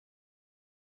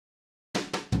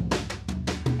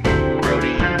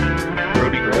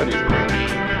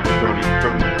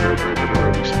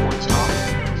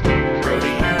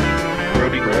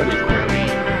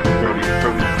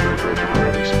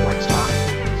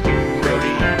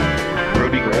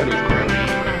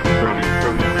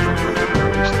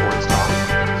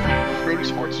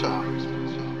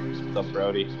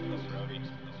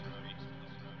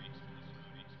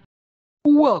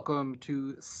Welcome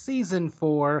to Season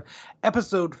 4,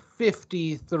 Episode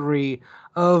 53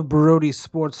 of Brody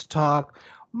Sports Talk.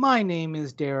 My name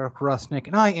is Derek Rusnick,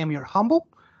 and I am your humble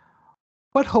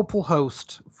but hopeful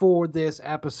host for this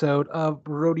episode of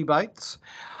Brody Bites.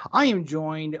 I am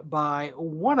joined by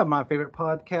one of my favorite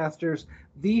podcasters,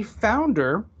 the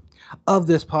founder of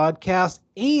this podcast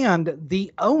and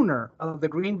the owner of the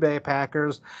Green Bay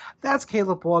Packers. That's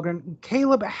Caleb Walgren.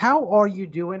 Caleb, how are you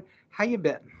doing? How you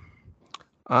been?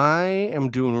 I am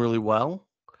doing really well.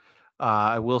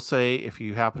 I will say, if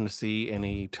you happen to see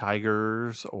any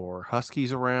tigers or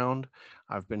huskies around,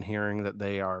 I've been hearing that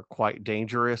they are quite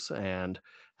dangerous and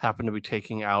happen to be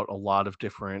taking out a lot of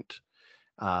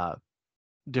uh,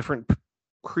 different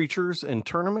creatures in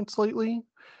tournaments lately.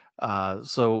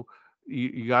 So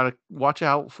you got to watch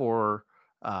out for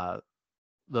uh,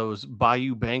 those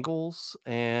Bayou Bengals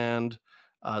and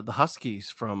the huskies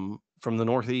from the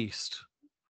Northeast.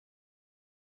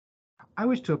 I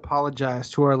wish to apologize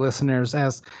to our listeners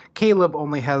as Caleb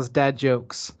only has dad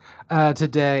jokes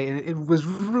today. And it was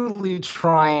really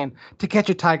trying to catch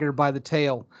a tiger by the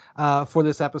tail for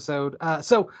this episode.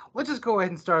 So let's just go ahead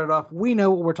and start it off. We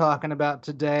know what we're talking about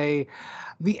today.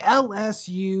 The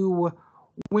LSU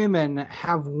women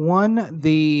have won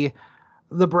the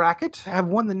bracket, have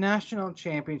won the national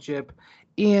championship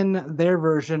in their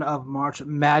version of March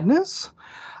Madness.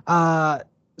 Uh,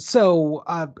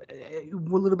 a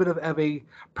little bit of a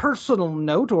personal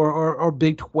note or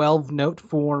Big 12 note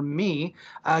for me.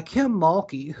 Kim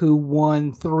Mulkey, who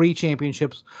won 3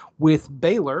 championships with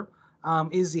Baylor,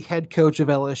 is the head coach of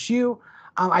LSU.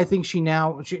 I think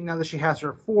now that she has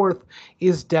her fourth,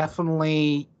 is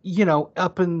definitely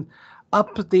up the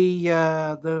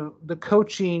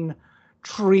coaching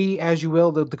tree, as you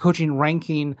will, the coaching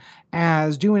ranking,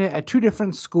 as doing it at 2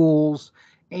 different schools.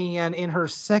 And in her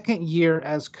second year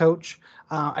as coach,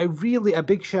 a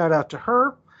big shout out to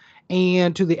her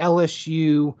and to the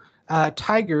LSU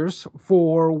Tigers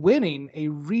for winning a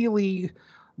really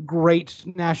great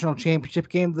national championship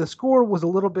game. The score was a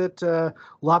little bit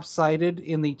lopsided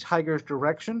in the Tigers'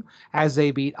 direction as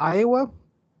they beat Iowa,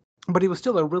 but it was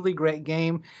still a really great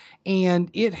game, and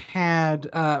it had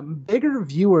bigger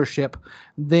viewership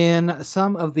than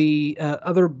some of the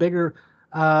other bigger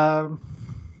uh,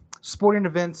 sporting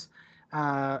events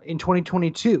in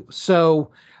 2022.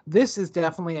 So this is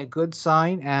definitely a good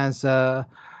sign as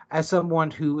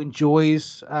someone who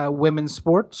enjoys women's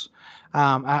sports.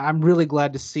 I'm really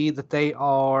glad to see that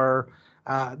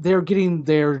they're getting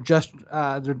their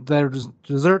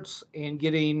desserts and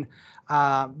getting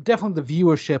definitely the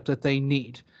viewership that they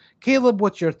need. Caleb,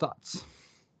 what's your thoughts?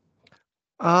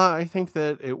 I think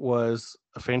that it was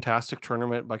a fantastic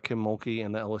tournament by Kim Mulkey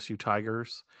and the LSU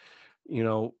Tigers. You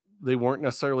know, they weren't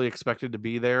necessarily expected to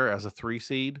be there as a 3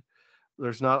 seed.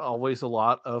 There's not always a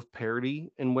lot of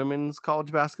parity in women's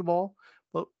college basketball,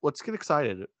 but let's get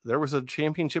excited. There was a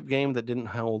championship game that didn't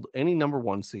hold any number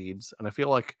 1 seeds, and I feel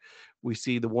like we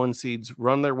see the 1 seeds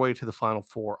run their way to the Final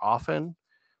Four often.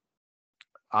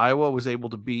 Iowa was able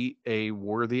to beat a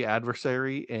worthy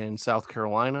adversary in South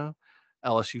Carolina.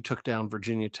 LSU took down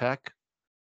Virginia Tech.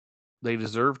 They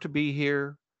deserve to be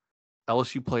here.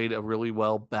 LSU played a really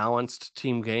well balanced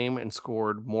team game and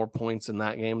scored more points in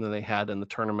that game than they had in the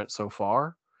tournament so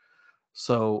far.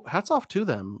 So hats off to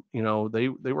them. You know, they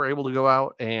were able to go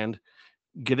out and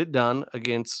get it done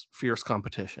against fierce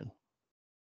competition.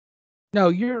 No,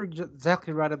 you're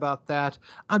exactly right about that.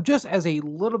 Just as a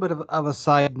little bit of a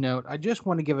side note, I just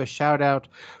want to give a shout out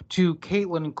to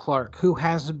Caitlin Clark, who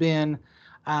has been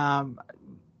um,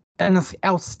 an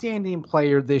outstanding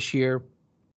player this year.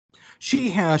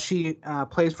 She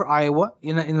plays for Iowa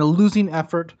in a losing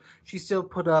effort. She still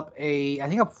put up I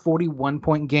think a 41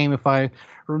 point game if I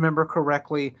remember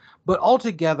correctly. But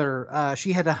altogether,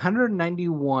 she had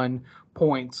 191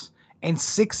 points and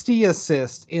 60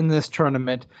 assists in this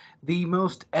tournament, the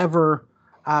most ever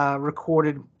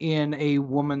recorded in a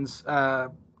women's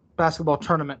basketball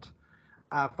tournament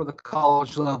for the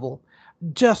college level.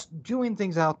 Just doing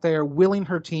things out there, willing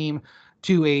her team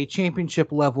to a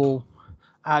championship level,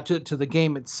 to the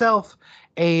game itself,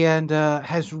 and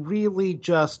has really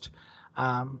just.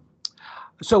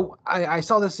 So I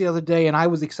saw this the other day, and I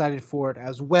was excited for it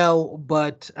as well.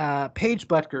 But Paige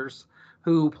Butkers,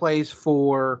 who plays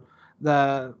for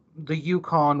the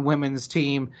UConn women's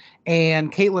team,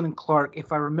 and Caitlin Clark,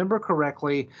 if I remember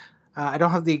correctly, I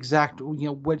don't have the exact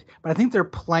but I think they're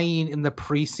playing in the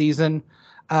preseason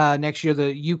next year,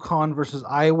 the UConn versus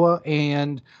Iowa,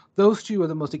 and those two are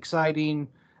the most exciting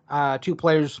two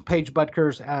players. Paige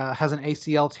Butkers has an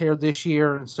ACL tear this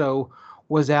year, and so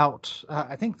was out,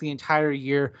 I think, the entire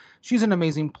year. She's an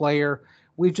amazing player.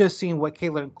 We've just seen what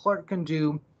Jalen Clark can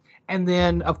do. And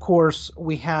then, of course,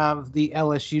 we have the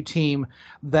LSU team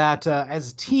that,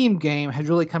 as a team game, has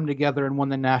really come together and won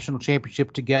the national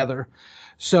championship together.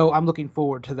 So I'm looking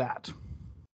forward to that.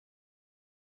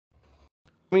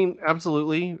 I mean,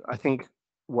 absolutely. I think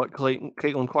what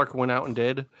Caitlin Clark went out and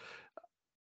did,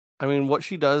 I mean, what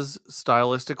she does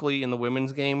stylistically in the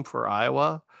women's game for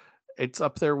Iowa, it's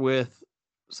up there with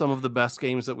some of the best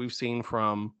games that we've seen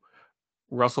from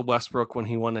Russell Westbrook when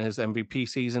he won his MVP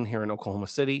season here in Oklahoma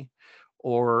City,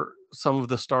 or some of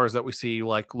the stars that we see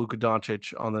like Luka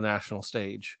Doncic on the national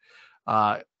stage.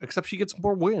 Except she gets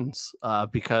more wins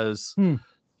because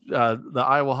the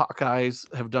Iowa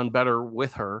Hawkeyes have done better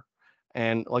with her.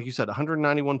 And like you said,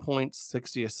 191 points,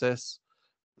 60 assists.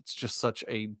 It's just such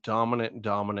a dominant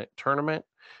tournament.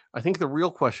 I think the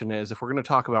real question is, if we're going to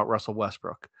talk about Russell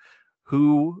Westbrook,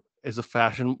 who is a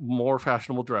more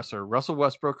fashionable dresser, Russell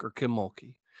Westbrook or Kim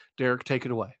Mulkey? Derek, take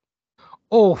it away.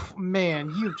 Oh, man,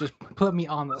 you've just put me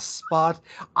on the spot.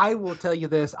 I will tell you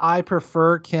this. I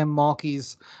prefer Kim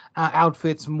Mulkey's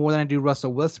outfits more than I do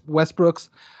Russell Westbrook's.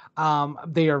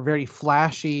 They are very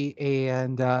flashy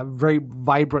and very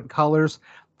vibrant colors.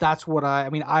 That's what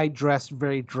I dress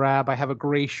very drab. I have a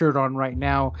gray shirt on right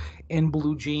now in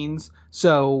blue jeans.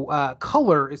 So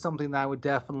color is something that I would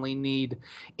definitely need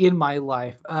in my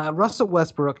life. Russell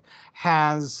Westbrook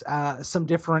has some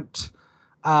different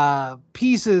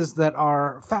pieces that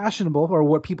are fashionable, or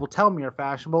what people tell me are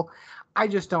fashionable. I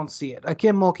just don't see it.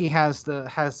 Kim Mulkey has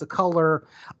the color.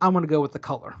 I'm going to go with the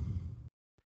color.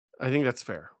 I think that's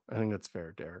fair.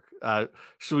 Derek.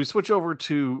 Should we switch over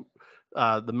to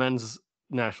the men's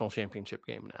national championship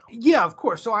game now? Yeah, of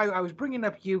course. So I was bringing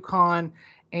up UConn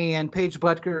and Paige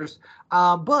Butgers,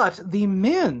 but the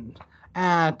men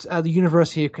at the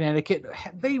University of Connecticut,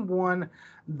 they won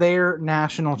their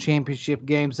national championship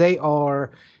games. They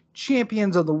are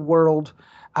champions of the world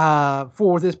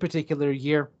for this particular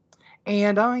year.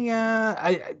 And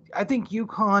I think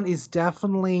UConn is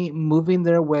definitely moving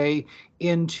their way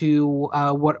into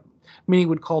what many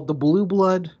would call the blue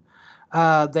blood.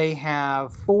 They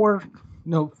have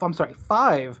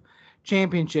five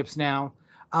championships now.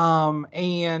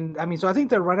 And I mean, so I think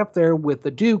they're right up there with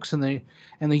the Dukes and the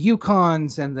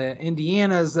UConns and the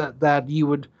Indianas that you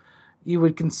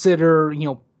would consider,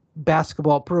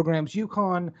 basketball programs.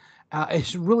 UConn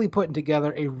is really putting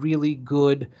together a really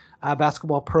good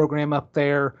basketball program up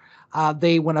there.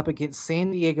 They went up against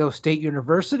San Diego State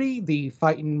University, the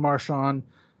fighting Marshall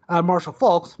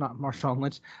Falks, not Marshawn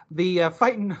Lynch, the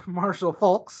fighting Marshall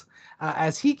Falks,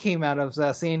 as he came out of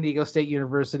San Diego State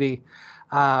University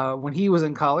when he was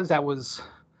in college. That was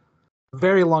a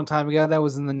very long time ago. That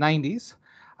was in the 90s.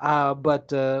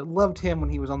 But loved him when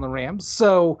he was on the Rams.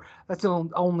 So that's the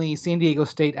only San Diego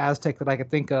State Aztec that I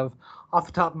could think of off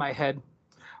the top of my head.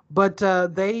 But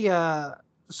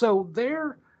so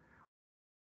their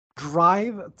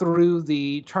drive through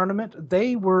the tournament,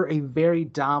 they were a very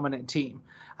dominant team.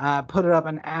 Put it up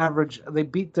an average. They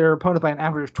beat their opponent by an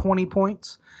average of 20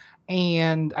 points.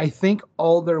 And I think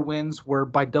all their wins were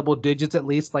by double digits at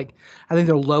least. Like, I think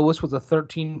their lowest was a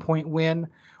 13-point win,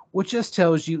 which just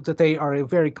tells you that they are a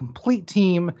very complete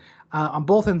team on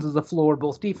both ends of the floor,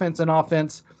 both defense and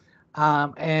offense.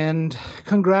 And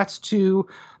congrats to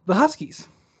the Huskies.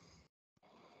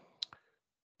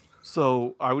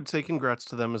 So I would say congrats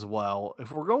to them as well.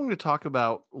 If we're going to talk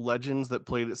about legends that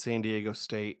played at San Diego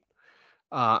State,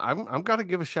 I'm got to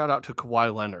give a shout out to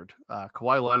Kawhi Leonard.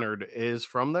 Kawhi Leonard is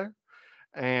from there,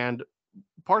 and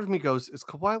part of me goes, is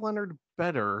Kawhi Leonard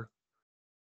better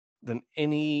than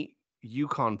any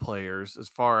UConn players as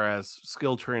far as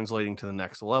skill translating to the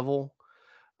next level?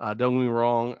 Don't get me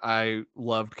wrong, I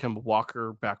loved Kemba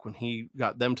Walker back when he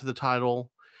got them to the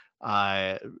title.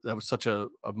 That was such a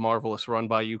marvelous run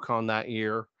by UConn that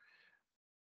year.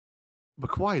 But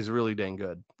Kawhi is really dang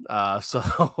good.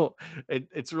 So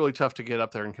it's really tough to get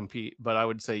up there and compete. But I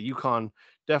would say UConn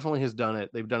definitely has done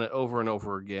it. They've done it over and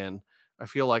over again. I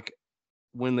feel like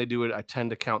when they do it, I tend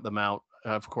to count them out.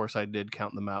 Of course, I did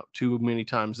count them out too many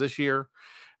times this year.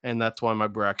 And that's why my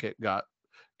bracket got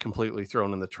completely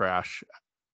thrown in the trash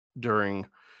during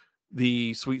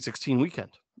the Sweet 16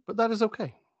 weekend. But that is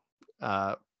okay.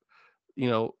 I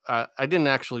didn't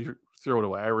actually throw it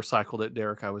away. I recycled it,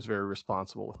 Derek. I was very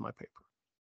responsible with my paper.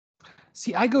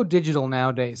 See, I go digital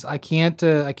nowadays. I can't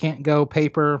go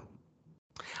paper.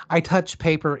 I touch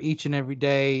paper each and every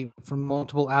day for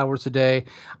multiple hours a day.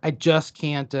 I just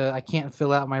can't. I can't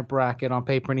fill out my bracket on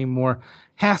paper anymore.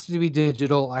 Has to be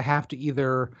digital. I have to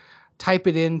either type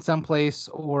it in someplace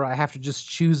or I have to just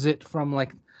choose it from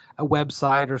like a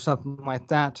website or something like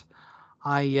that.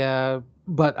 I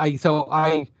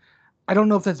I don't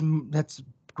know if that's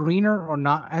greener or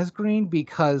not as green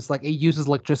because like it uses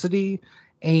electricity,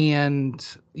 and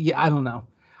yeah, I don't know.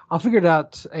 I'll figure it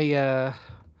out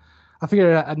I'll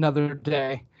figure it out another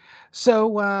day.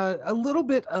 So, a little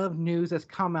bit of news that's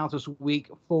come out this week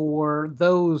for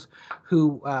those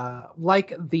who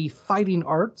like the fighting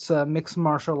arts, mixed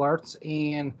martial arts,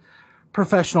 and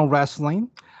professional wrestling.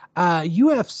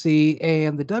 UFC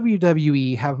and the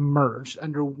WWE have merged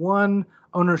under one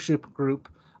ownership group,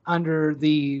 under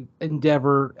the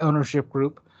Endeavor ownership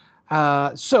group.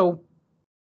 So,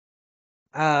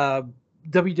 uh,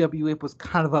 WWE was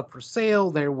kind of up for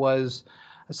sale. There was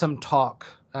some talk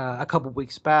a couple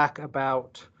weeks back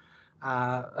about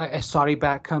a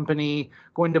Saudi-backed company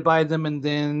going to buy them, and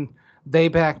then they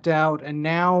backed out. And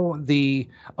now the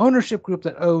ownership group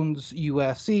that owns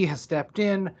UFC has stepped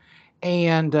in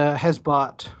and has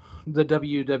bought the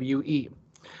WWE.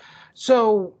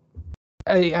 So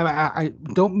I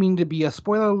don't mean to be a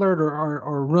spoiler alert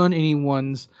or ruin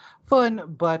anyone's fun,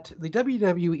 but the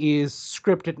WWE is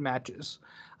scripted matches.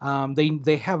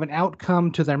 They have an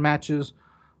outcome to their matches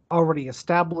already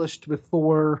established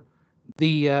before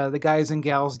the guys and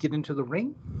gals get into the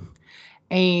ring,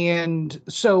 and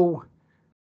so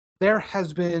there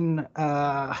has been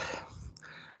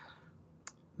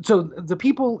so the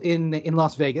people in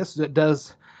Las Vegas that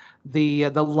does the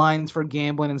lines for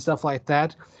gambling and stuff like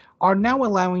that are now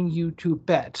allowing you to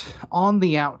bet on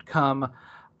the outcome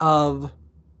of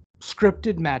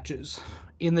scripted matches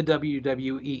in the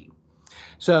WWE.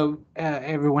 So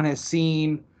everyone has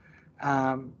seen,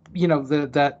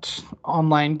 that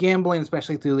online gambling,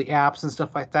 especially through the apps and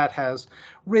stuff like that, has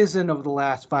risen over the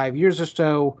last 5 years or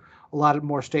so. A lot of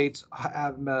more states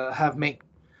have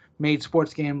made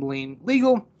sports gambling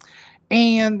legal,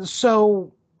 and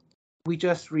so we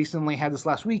just recently had this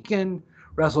last weekend,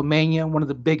 WrestleMania, one of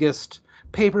the biggest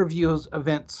pay-per-view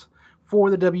events for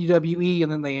the WWE,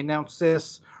 and then they announced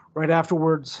this right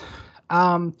afterwards.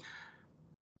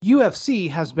 UFC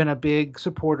has been a big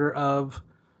supporter of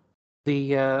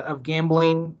the of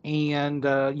gambling, and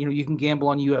you can gamble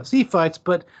on UFC fights,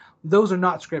 but those are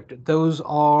not scripted. Those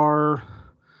are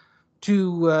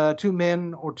two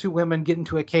men or two women get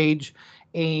into a cage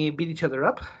and beat each other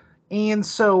up, and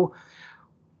so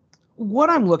what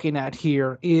I'm looking at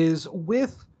here is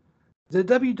with the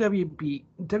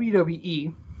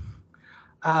WWE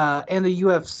and the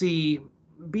UFC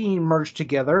being merged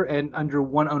together and under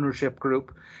one ownership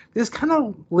group, this kind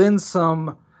of lends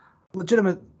some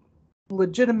legitimate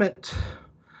legitimacy.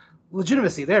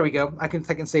 There we go. I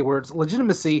can say words.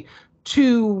 Legitimacy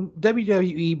to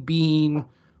WWE being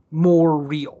more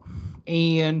real,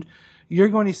 and you're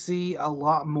going to see a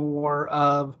lot more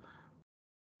of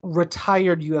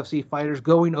retired UFC fighters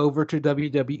going over to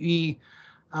WWE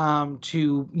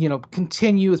to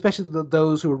continue, especially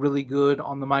those who are really good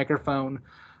on the microphone,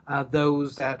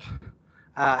 those that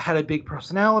had a big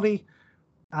personality.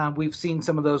 We've seen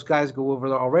some of those guys go over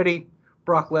there already.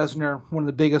 Brock Lesnar, one of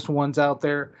the biggest ones out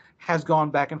there, has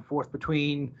gone back and forth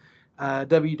between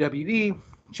WWE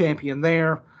champion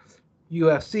there,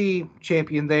 UFC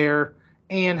champion there,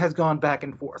 and has gone back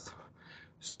and forth.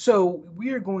 So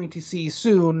we are going to see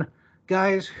soon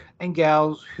guys and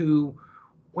gals who,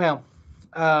 went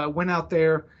out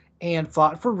there and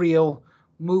fought for real,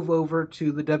 move over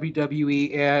to the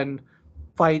WWE and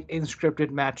fight in scripted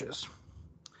matches.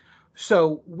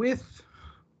 So with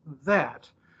that,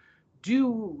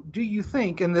 do you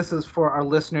think, and this is for our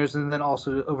listeners and then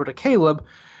also over to Caleb,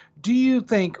 do you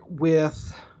think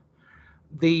with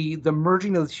the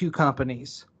merging of the two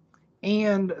companies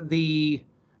and the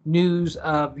news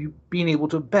of you being able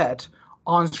to bet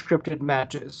on scripted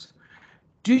matches,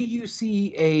 do you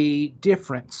see a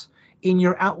difference in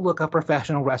your outlook of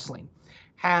professional wrestling?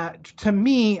 To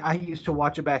me, I used to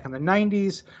watch it back in the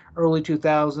 90s, early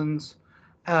 2000s,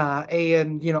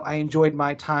 and I enjoyed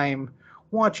my time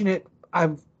watching it.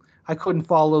 I couldn't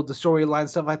follow the storyline,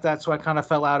 stuff like that, so I kind of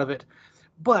fell out of it.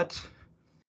 But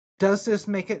does this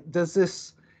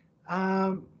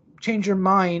change your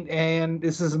mind, and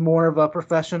this is more of a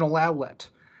professional outlet?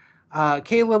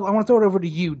 Caleb, I want to throw it over to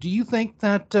you. Do you think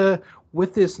that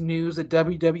with this news that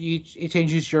WWE, it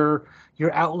changes your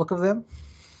outlook of them?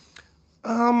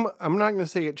 I'm not going to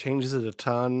say it changes it a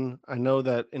ton. I know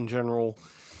that in general,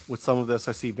 with some of this,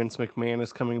 I see Vince McMahon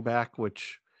is coming back,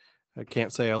 which I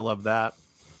can't say I love that.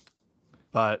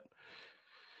 But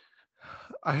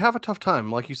I have a tough time.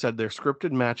 Like you said, they're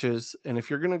scripted matches. And if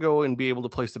you're going to go and be able to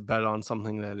place a bet on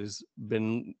something that has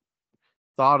been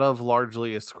thought of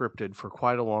largely as scripted for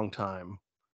quite a long time,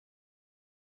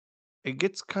 it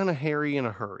gets kind of hairy in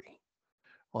a hurry.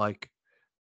 Like,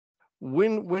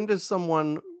 when does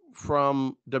someone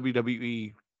from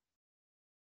WWE,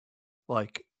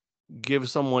 like, give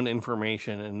someone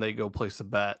information and they go place a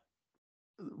bet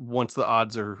once the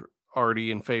odds are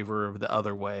already in favor of the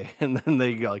other way, and then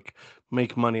they like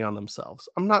make money on themselves.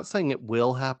 I'm not saying it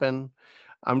will happen.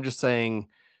 I'm just saying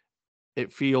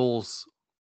it feels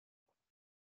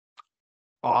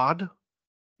odd.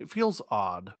 It feels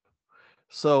odd.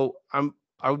 So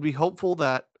I would be hopeful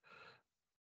that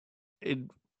it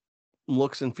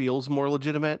looks and feels more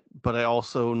legitimate, but I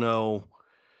also know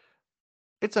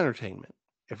it's entertainment.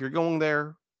 If you're going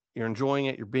there, you're enjoying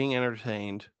it, you're being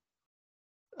entertained.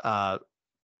 Uh,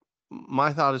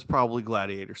 my thought is probably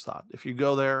Gladiator's thought. If you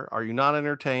go there, are you not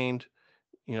entertained?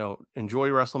 Enjoy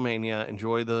WrestleMania,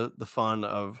 enjoy the fun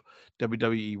of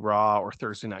WWE Raw or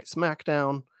Thursday Night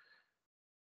SmackDown.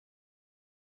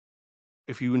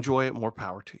 If you enjoy it, more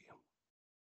power to you.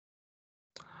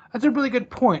 That's a really good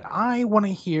point. I want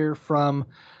to hear from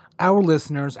our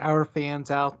listeners, our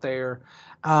fans out there.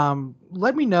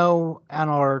 Let me know on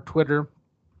our Twitter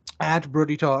at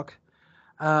Brody Talk.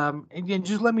 And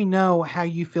just let me know how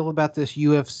you feel about this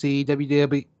UFC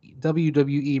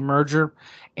WWE merger,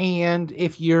 and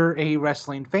if you're a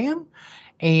wrestling fan,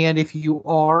 and if you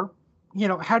are,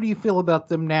 how do you feel about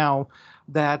them now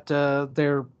that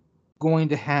they're going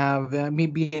to have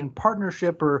maybe in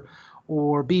partnership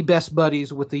or be best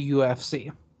buddies with the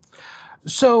UFC?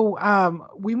 So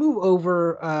we move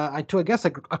over to, I guess,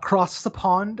 across the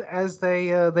pond, as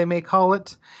they may call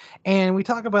it, and we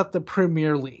talk about the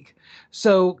Premier League.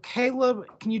 So Caleb,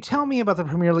 can you tell me about the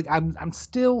Premier League? I'm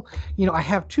still, I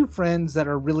have two friends that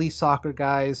are really soccer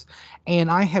guys,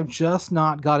 and I have just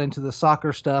not got into the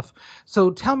soccer stuff.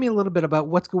 So tell me a little bit about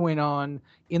what's going on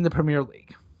in the Premier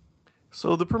League.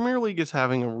 So the Premier League is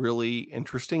having a really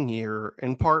interesting year,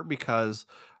 in part because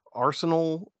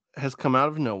Arsenal has come out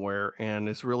of nowhere and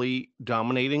is really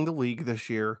dominating the league this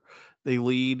year. They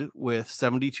lead with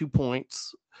 72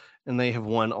 points, and they have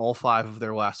won all 5 of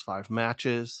their last 5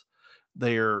 matches.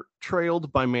 They are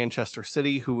trailed by Manchester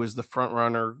City, who is the front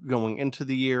runner going into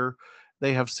the year.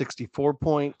 They have 64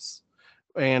 points,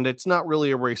 and it's not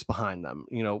really a race behind them.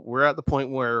 We're at the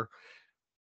point where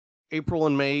April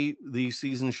and May, the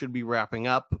season should be wrapping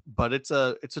up, but it's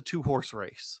a 2-horse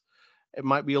race. It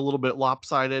might be a little bit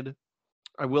lopsided.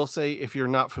 I will say, if you're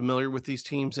not familiar with these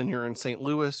teams and you're in St.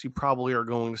 Louis, you probably are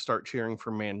going to start cheering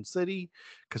for Man City,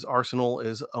 because Arsenal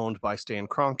is owned by Stan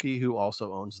Kroenke, who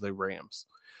also owns the Rams.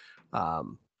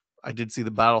 I did see the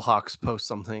Battlehawks post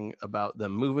something about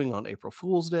them moving on April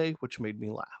Fool's Day, which made me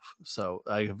laugh. So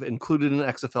I have included an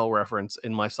XFL reference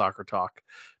in my soccer talk.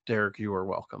 Derek, you are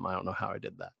welcome. I don't know how I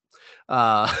did that.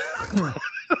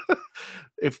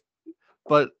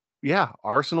 But yeah,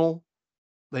 Arsenal,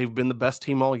 they've been the best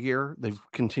team all year. They've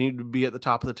continued to be at the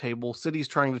top of the table. City's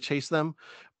trying to chase them,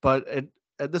 but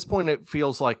at this point, it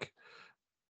feels like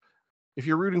if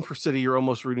you're rooting for City, you're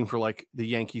almost rooting for like the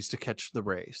Yankees to catch the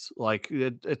Rays. Like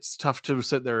it's tough to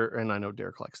sit there, and I know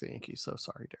Derek likes the Yankees, so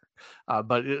sorry, Derek.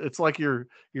 But it's like you're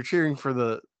cheering for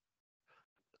the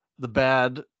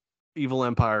bad, evil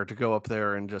empire to go up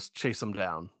there and just chase them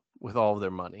down with all of their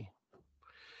money.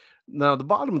 Now, the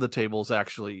bottom of the table is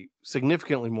actually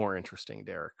significantly more interesting,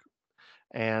 Derek.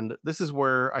 And this is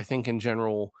where I think in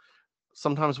general,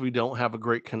 sometimes we don't have a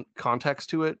great context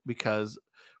to it, because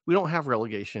we don't have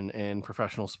relegation in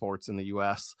professional sports in the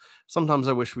US. Sometimes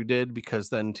I wish we did, because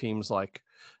then teams like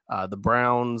the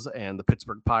Browns and the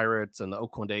Pittsburgh Pirates and the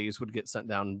Oakland A's would get sent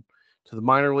down to the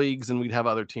minor leagues, and we'd have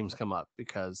other teams come up,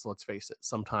 because let's face it,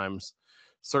 sometimes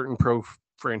certain pro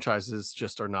franchises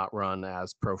just are not run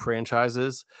as pro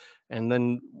franchises. And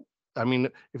then, I mean,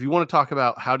 if you want to talk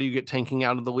about how do you get tanking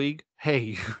out of the league,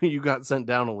 hey, you got sent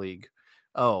down a league.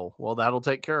 Oh, well, that'll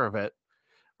take care of it.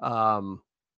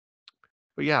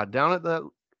 But yeah, down at the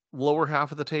lower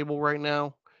half of the table right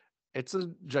now, it's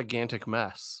a gigantic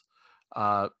mess.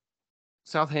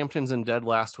 Southampton's in dead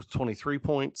last with 23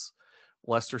 points.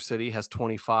 Leicester City has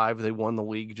 25. They won the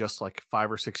league just like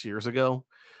 5 or 6 years ago,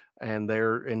 and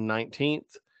they're in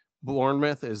 19th.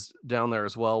 Bournemouth is down there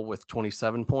as well with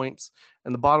 27 points,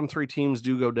 and the bottom 3 teams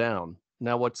do go down.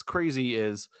 Now, what's crazy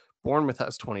is Bournemouth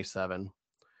has 27.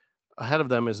 Ahead of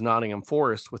them is Nottingham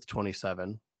Forest with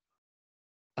 27.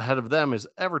 Ahead of them is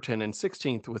Everton in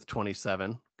 16th with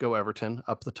 27. Go Everton,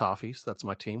 up the Toffees. That's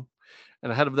my team.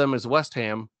 And ahead of them is West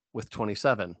Ham with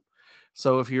 27.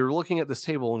 So if you're looking at this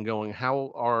table and going,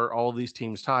 how are all these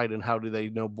teams tied, and how do they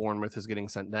know Bournemouth is getting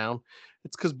sent down?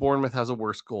 It's because Bournemouth has a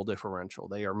worse goal differential.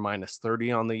 They are minus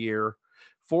 30 on the year.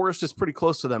 Forest is pretty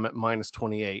close to them at minus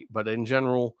 28, but in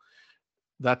general,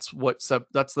 that's the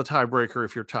tiebreaker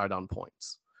if you're tied on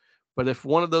points. But if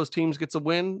one of those teams gets a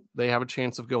win, they have a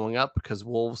chance of going up because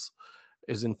Wolves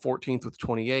is in 14th with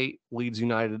 28, Leeds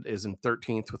United is in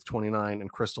 13th with 29,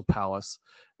 and Crystal Palace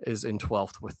is in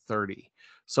 12th with 30.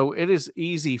 So it is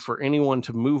easy for anyone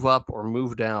to move up or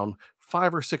move down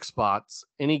 5 or 6 spots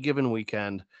any given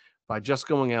weekend by just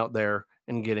going out there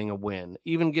and getting a win.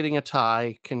 Even getting a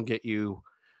tie can get you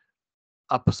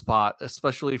up a spot,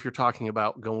 especially if you're talking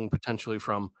about going potentially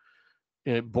from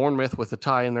Bournemouth with a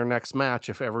tie in their next match.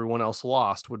 If everyone else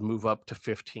lost, would move up to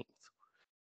 15th.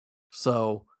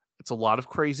 So it's a lot of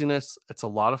craziness. It's a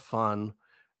lot of fun.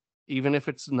 Even if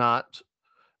it's not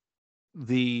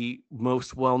the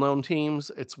most well-known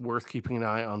teams, it's worth keeping an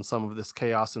eye on some of this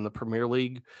chaos in the Premier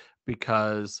League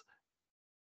because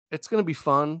it's going to be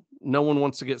fun. No one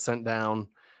wants to get sent down,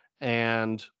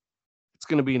 and it's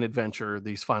going to be an adventure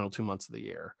these final 2 months of the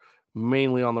year,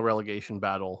 mainly on the relegation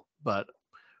battle. But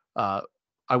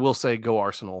I will say go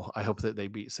Arsenal. I hope that they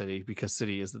beat City because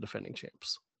City is the defending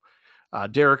champs.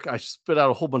 Derek, I spit out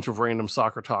a whole bunch of random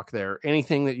soccer talk there.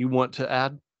 Anything that you want to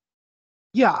add?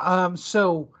 Yeah.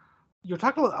 So you're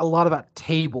talking a lot about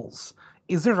tables.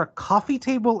 Is there a coffee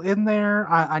table in there?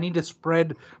 I need to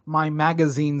spread my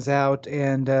magazines out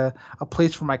and a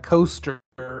place for my coaster.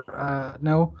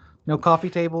 No coffee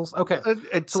tables. Okay.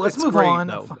 So let's move great, on.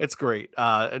 Though. It's great.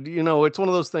 It's one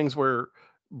of those things where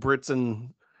Brits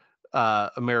and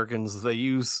Americans, they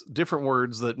use different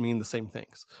words that mean the same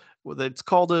things. It's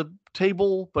called a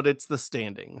table, but it's the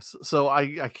standings. So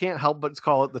I can't help but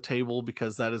call it the table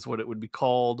because that is what it would be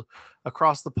called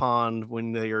across the pond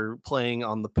when they are playing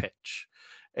on the pitch.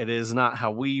 It is not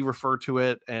how we refer to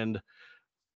it. And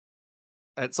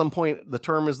at some point, the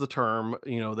term is the term.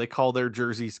 They call their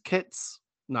jerseys kits,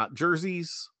 not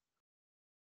jerseys.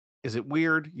 Is it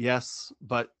weird? Yes.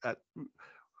 But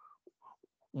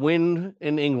when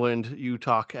in England, you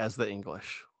talk as the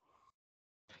English.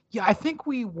 Yeah, I think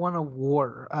we won a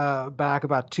war back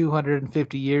about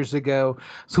 250 years ago,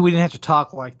 so we didn't have to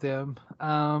talk like them.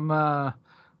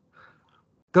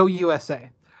 Go USA.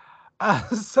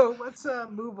 So let's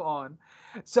move on.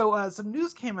 So some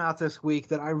news came out this week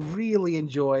that I really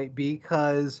enjoy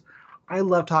because I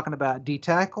love talking about D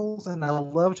tackles and I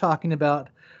love talking about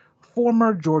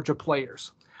former Georgia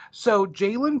players. So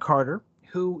Jalen Carter,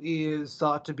 who is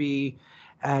thought to be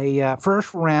a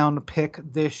first round pick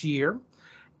this year,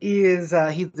 is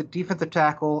he's the defensive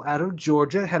tackle out of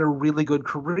Georgia, had a really good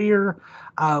career,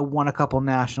 won a couple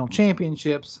national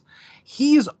championships.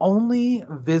 He's only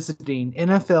visiting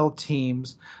NFL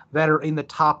teams that are in the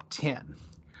top 10.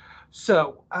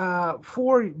 So,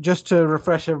 for just to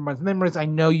refresh everyone's memories, I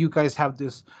know you guys have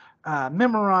this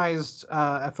memorized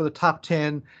for the top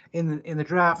 10 in the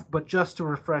draft, but just to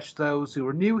refresh those who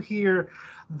are new here,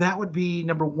 that would be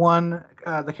number 1,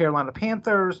 the Carolina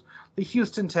Panthers, the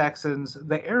Houston Texans,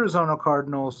 the Arizona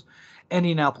Cardinals,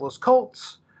 Indianapolis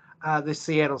Colts, the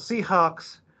Seattle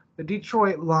Seahawks, the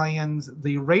Detroit Lions,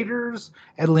 the Raiders,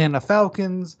 Atlanta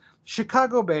Falcons,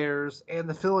 Chicago Bears, and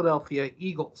the Philadelphia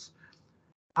Eagles.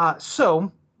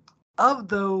 So, of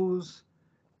those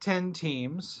 10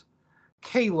 teams,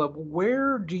 Caleb,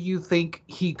 where do you think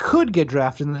he could get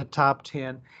drafted in the top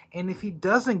 10? And if he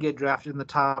doesn't get drafted in the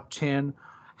top 10,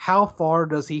 how far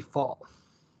does he fall?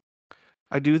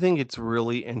 I do think it's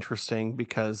really interesting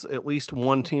because at least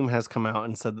one team has come out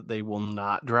and said that they will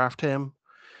not draft him.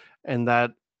 And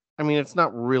it's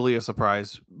not really a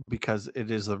surprise because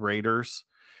it is the Raiders.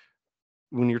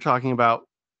 When you're talking about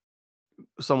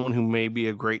someone who may be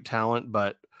a great talent,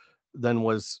 but then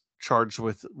was charged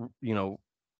with,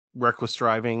 reckless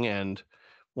driving and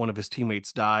one of his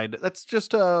teammates died, that's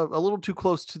just a little too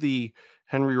close to the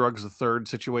Henry Ruggs III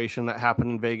situation that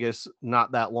happened in Vegas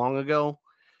not that long ago.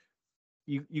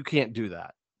 You can't do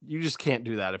that. You just can't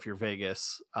do that if you're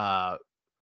Vegas.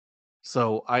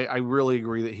 So I really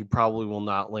agree that he probably will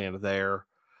not land there.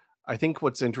 I think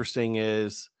what's interesting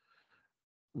is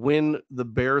when the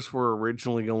Bears were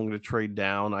originally going to trade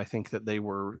down, I think that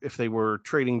if they were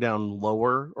trading down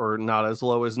lower or not as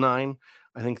low as 9,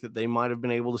 I think that they might have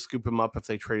been able to scoop him up if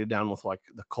they traded down with like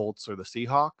the Colts or the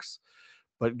Seahawks.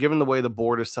 But given the way the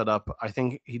board is set up, I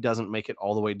think he doesn't make it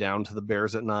all the way down to the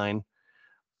Bears at 9.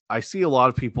 I see a lot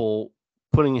of people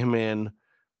putting him in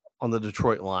on the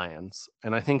Detroit Lions.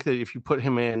 And I think that if you put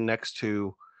him in next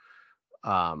to,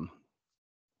 oh,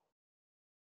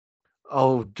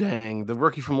 dang, the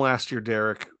rookie from last year,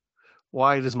 Derek,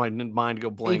 why does my mind go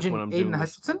blank when I'm doing this?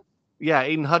 Hutchinson? Yeah,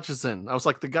 Aiden Hutchinson. I was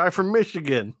like, the guy from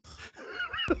Michigan.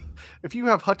 If you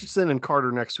have Hutchinson and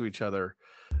Carter next to each other,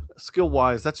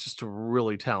 skill-wise, that's just a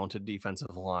really talented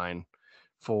defensive line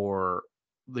for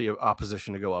the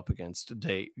opposition to go up against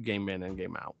game in and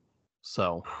game out.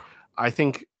 So I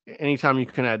think anytime you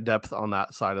can add depth on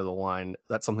that side of the line,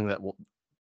 that's something that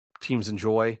teams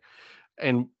enjoy.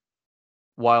 And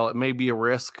while it may be a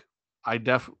risk, I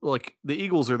like the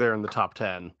Eagles are there in the top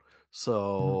 10.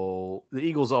 So the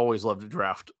Eagles always love to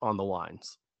draft on the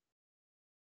lines.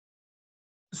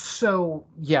 So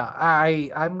yeah,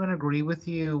 I'm gonna agree with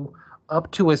you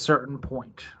up to a certain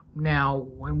point. Now,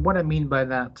 and what I mean by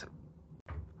that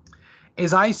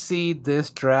is I see this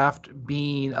draft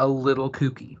being a little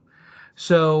kooky.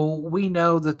 So we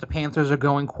know that the Panthers are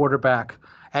going quarterback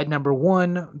at number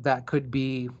one. That could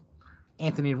be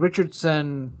Anthony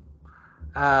Richardson.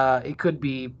 It could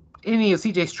be any of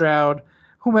CJ Stroud,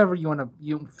 whomever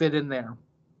you fit in there.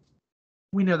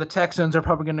 We know the Texans are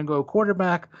probably going to go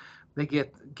quarterback. They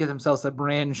get themselves a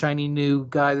brand shiny new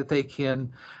guy that they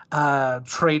can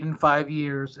trade in 5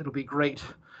 years. It'll be great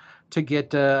to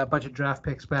get a bunch of draft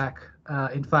picks back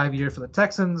in 5 years for the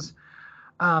Texans.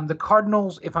 The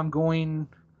Cardinals, if I'm going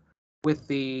with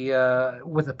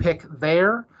the pick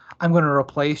there, I'm going to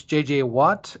replace J.J.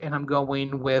 Watt, and I'm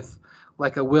going with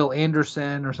like a Will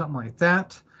Anderson or something like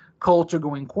that. Colts are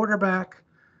going quarterback.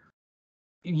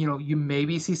 You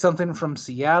maybe see something from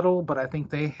Seattle, but I think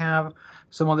they have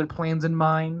some other plans in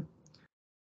mind.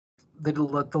 The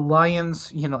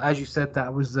Lions, as you said,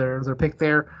 that was their pick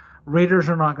there. Raiders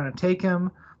are not going to take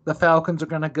him. The Falcons are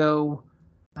going to go,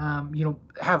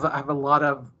 have a lot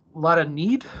of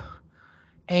need,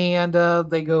 and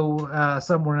they go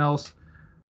somewhere else.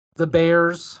 The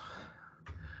Bears,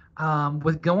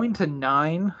 with going to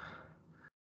 9,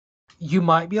 you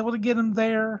might be able to get them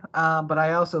there, but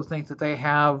I also think that they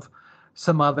have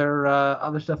some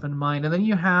other stuff in mind. And then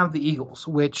you have the Eagles,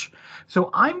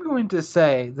 so I'm going to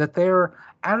say that they're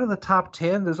out of the top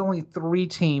 10. There's only 3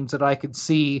 teams that I could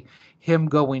see him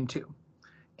going to,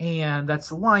 and that's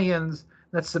the Lions,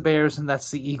 that's the Bears, and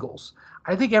that's the Eagles.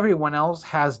 I think everyone else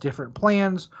has different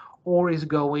plans or is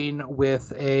going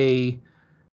with a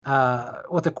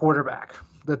quarterback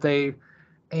that they.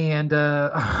 And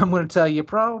I'm going to tell you,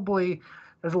 probably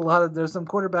there's some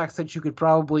quarterbacks that you could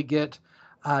probably get.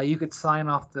 You could sign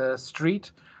off the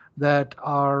street that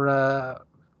are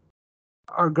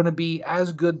going to be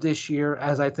as good this year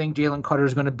as I think Jalen Carter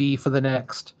is going to be for the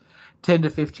next 10 to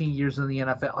 15 years in the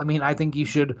NFL. I mean, I think you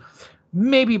should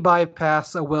maybe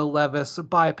bypass a Will Levis,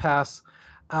 bypass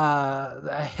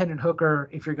a Hendon Hooker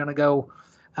if you're going to go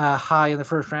high in the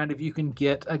first round. If you can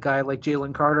get a guy like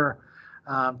Jalen Carter,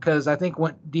 because I think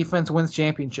when defense wins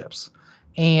championships,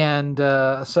 and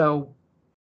so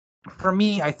for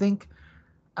me, I think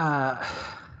I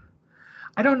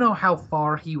don't know how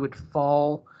far he would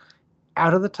fall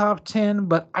out of the top 10,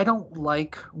 but I don't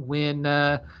like when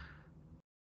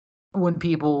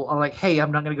people are like, "Hey,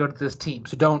 I'm not going to go to this team,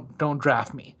 so don't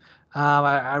draft me."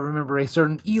 I remember a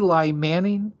certain Eli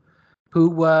Manning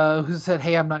who said,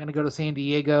 "Hey, I'm not going to go to San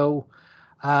Diego,"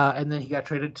 and then he got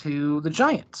traded to the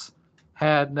Giants.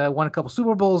 Had won a couple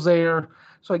Super Bowls there,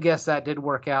 so I guess that did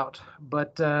work out.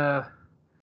 But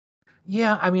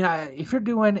yeah, I mean, if you're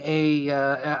doing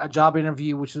a job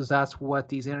interview, that's what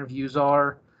these interviews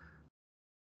are,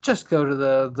 just go to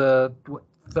the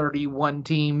 31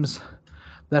 teams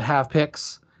that have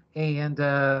picks, and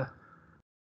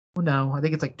no, I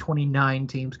think it's like 29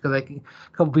 teams because a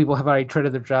couple people have already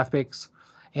traded their draft picks,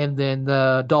 and then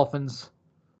the Dolphins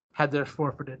had theirs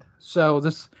forfeited. So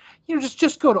this,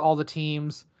 just go to all the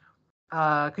teams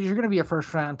because you're going to be a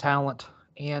first round talent,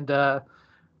 and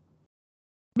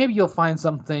maybe you'll find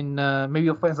something. Maybe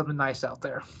you'll find something nice out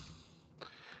there.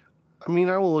 I mean,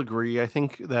 I will agree. I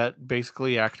think that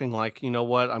basically acting like, you know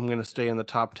what, I'm going to stay in the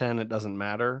top 10. It doesn't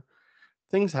matter.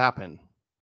 Things happen.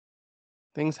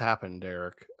 Things happen,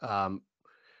 Derek.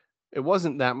 It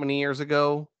wasn't that many years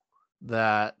ago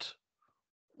that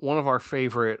one of our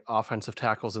favorite offensive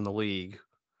tackles in the league,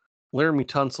 Laramie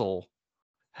Tunsil,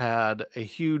 had a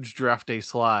huge draft day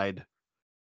slide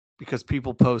because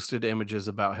people posted images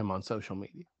about him on social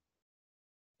media.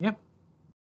 Yep.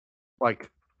 Like,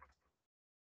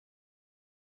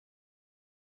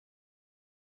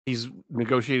 he's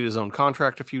negotiated his own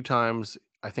contract a few times.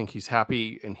 I think he's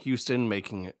happy in Houston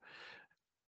making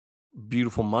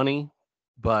beautiful money,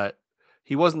 but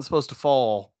he wasn't supposed to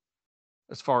fall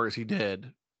as far as he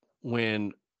did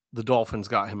when the Dolphins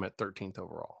got him at 13th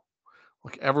overall.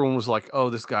 Like, everyone was like, oh,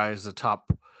 this guy is a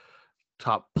top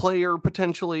player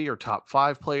potentially, or top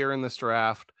 5 player in this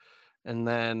draft. And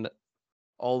then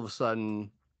all of a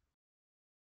sudden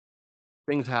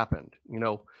things happened.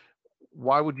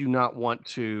 Why would you not want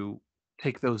to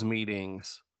take those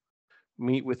meetings,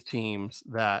 meet with teams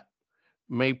that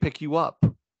may pick you up,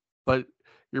 but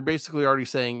you're basically already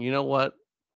saying, you know what,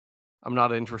 I'm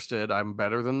not interested, I'm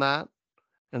better than that,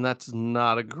 And that's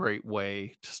not a great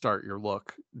way to start your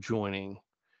look joining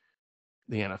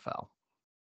the NFL.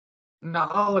 No,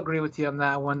 I'll agree with you on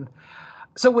that one.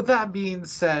 So with that being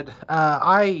said,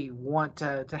 I want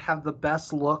to have the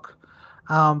best look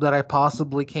that I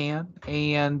possibly can,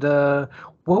 and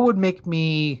what would make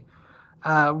me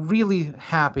really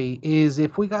happy is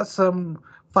if we got some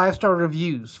 5-star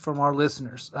reviews from our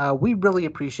listeners. We really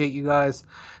appreciate you guys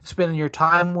spending your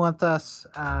time with us,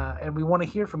 and we want to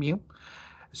hear from you.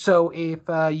 So if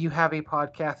you have a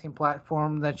podcasting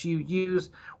platform that you use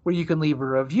where you can leave a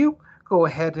review, go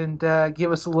ahead and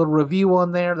give us a little review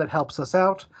on there. That helps us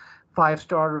out.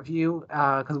 5-star review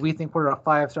because we think we're a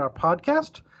 5-star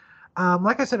podcast.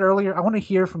 Like I said earlier, I want to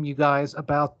hear from you guys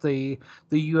about the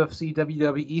UFC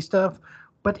WWE stuff,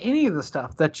 but any of the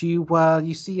stuff that you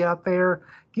see out there,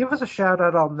 give us a shout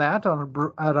out on that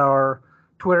at our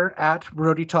Twitter at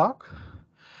Brody Talk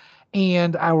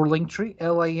and our link tree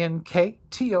linktr.ee/Brody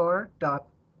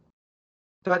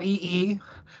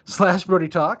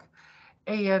Talk.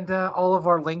 And all of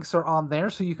our links are on there,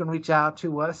 so you can reach out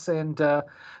to us and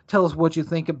tell us what you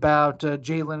think about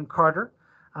Jalen Carter.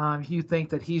 If you think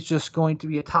that he's just going to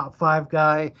be a top 5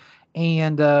 guy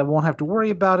and won't have to worry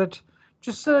about it,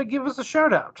 just give us a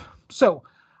shout out. So,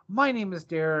 my name is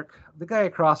Derek. The guy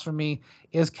across from me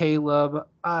is Caleb.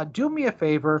 Do me a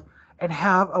favor and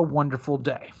have a wonderful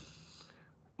day.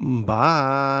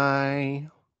 Bye.